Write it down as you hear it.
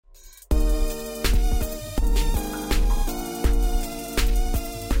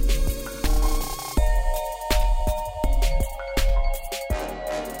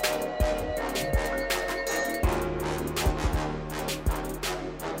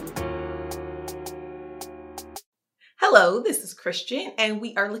Hello, this is Christian, and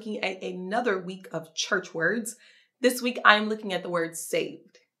we are looking at another week of church words. This week, I'm looking at the word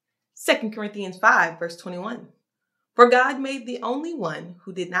saved. 2 Corinthians 5, verse 21. For God made the only one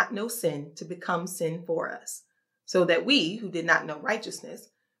who did not know sin to become sin for us, so that we, who did not know righteousness,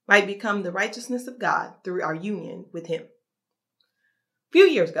 might become the righteousness of God through our union with Him. A few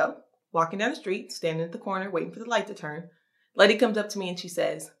years ago, walking down the street, standing at the corner, waiting for the light to turn, a lady comes up to me and she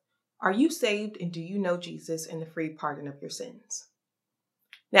says, "Are you saved and do you know Jesus and the free pardon of your sins?"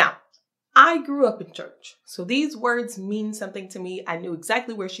 Now, I grew up in church, so these words mean something to me. I knew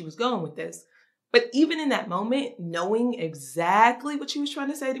exactly where she was going with this. But even in that moment, knowing exactly what she was trying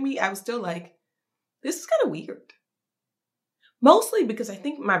to say to me, I was still like, this is kind of weird. Mostly because I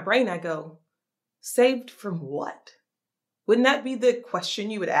think in my brain, I go, saved from what? Wouldn't that be the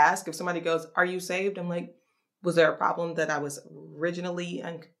question you would ask if somebody goes, "Are you saved?" I'm like, was there a problem that I was originally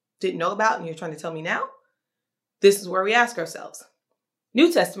didn't know about and you're trying to tell me now? This is where we ask ourselves.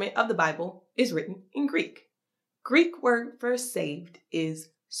 New Testament of the Bible is written in Greek. Greek word for saved is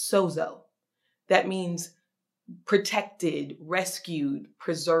sozo. That means protected, rescued,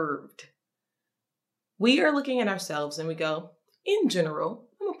 preserved. We are looking at ourselves and we go, in general,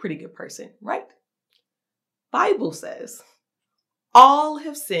 I'm a pretty good person, right? Bible says, all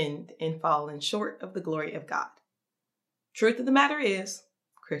have sinned and fallen short of the glory of God. Truth of the matter is,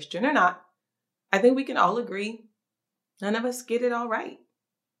 Christian or not, I think we can all agree, none of us get it all right.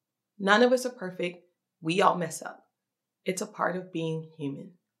 None of us are perfect. We all mess up. It's a part of being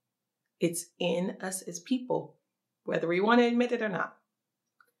human. It's in us as people, whether we want to admit it or not.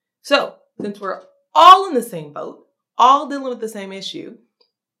 So, since we're all in the same boat, all dealing with the same issue,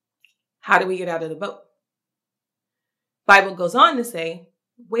 how do we get out of the boat? Bible goes on to say,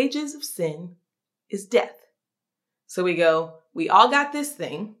 wages of sin is death. So we go, we all got this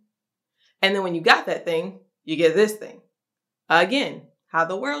thing. And then when you got that thing, you get this thing. Again, how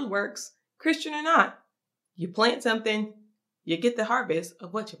the world works, Christian or not, you plant something, you get the harvest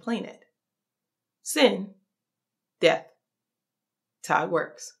of what you planted. Sin, death. That's how it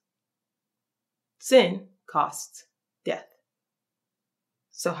works. Sin costs death.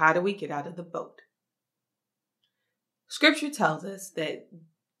 So how do we get out of the boat? Scripture tells us that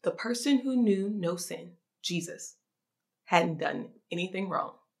the person who knew no sin, Jesus, hadn't done anything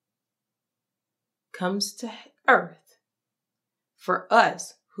wrong, comes to earth for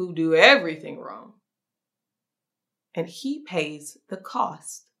us who do everything wrong. And he pays the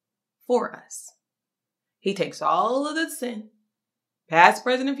cost for us. He takes all of the sin, past,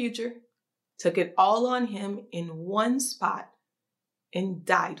 present, and future, took it all on him in one spot and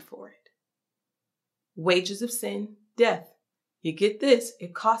died for it. Wages of sin, death. You get this,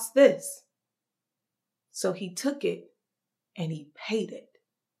 it costs this. So he took it and he paid it.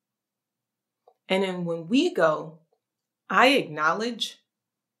 And then when we go, I acknowledge,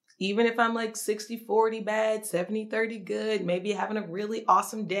 even if I'm like 60-40 bad, 70-30 good, maybe having a really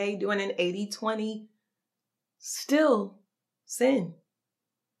awesome day, doing an 80-20, still sin.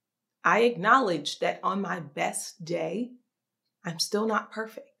 I acknowledge that on my best day, I'm still not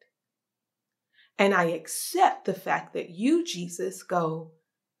perfect. And I accept the fact that you, Jesus, go,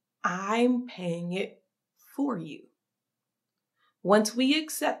 I'm paying it for you. Once we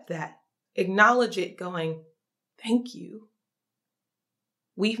accept that, acknowledge it going, thank you.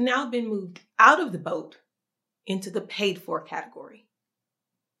 We've now been moved out of the boat into the paid for category.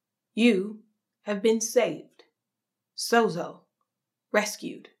 You have been saved, sozo,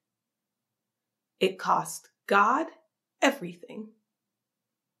 rescued. It cost God everything.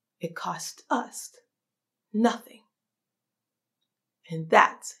 It cost us nothing. And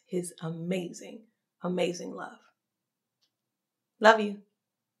that's his amazing, amazing love. Love you.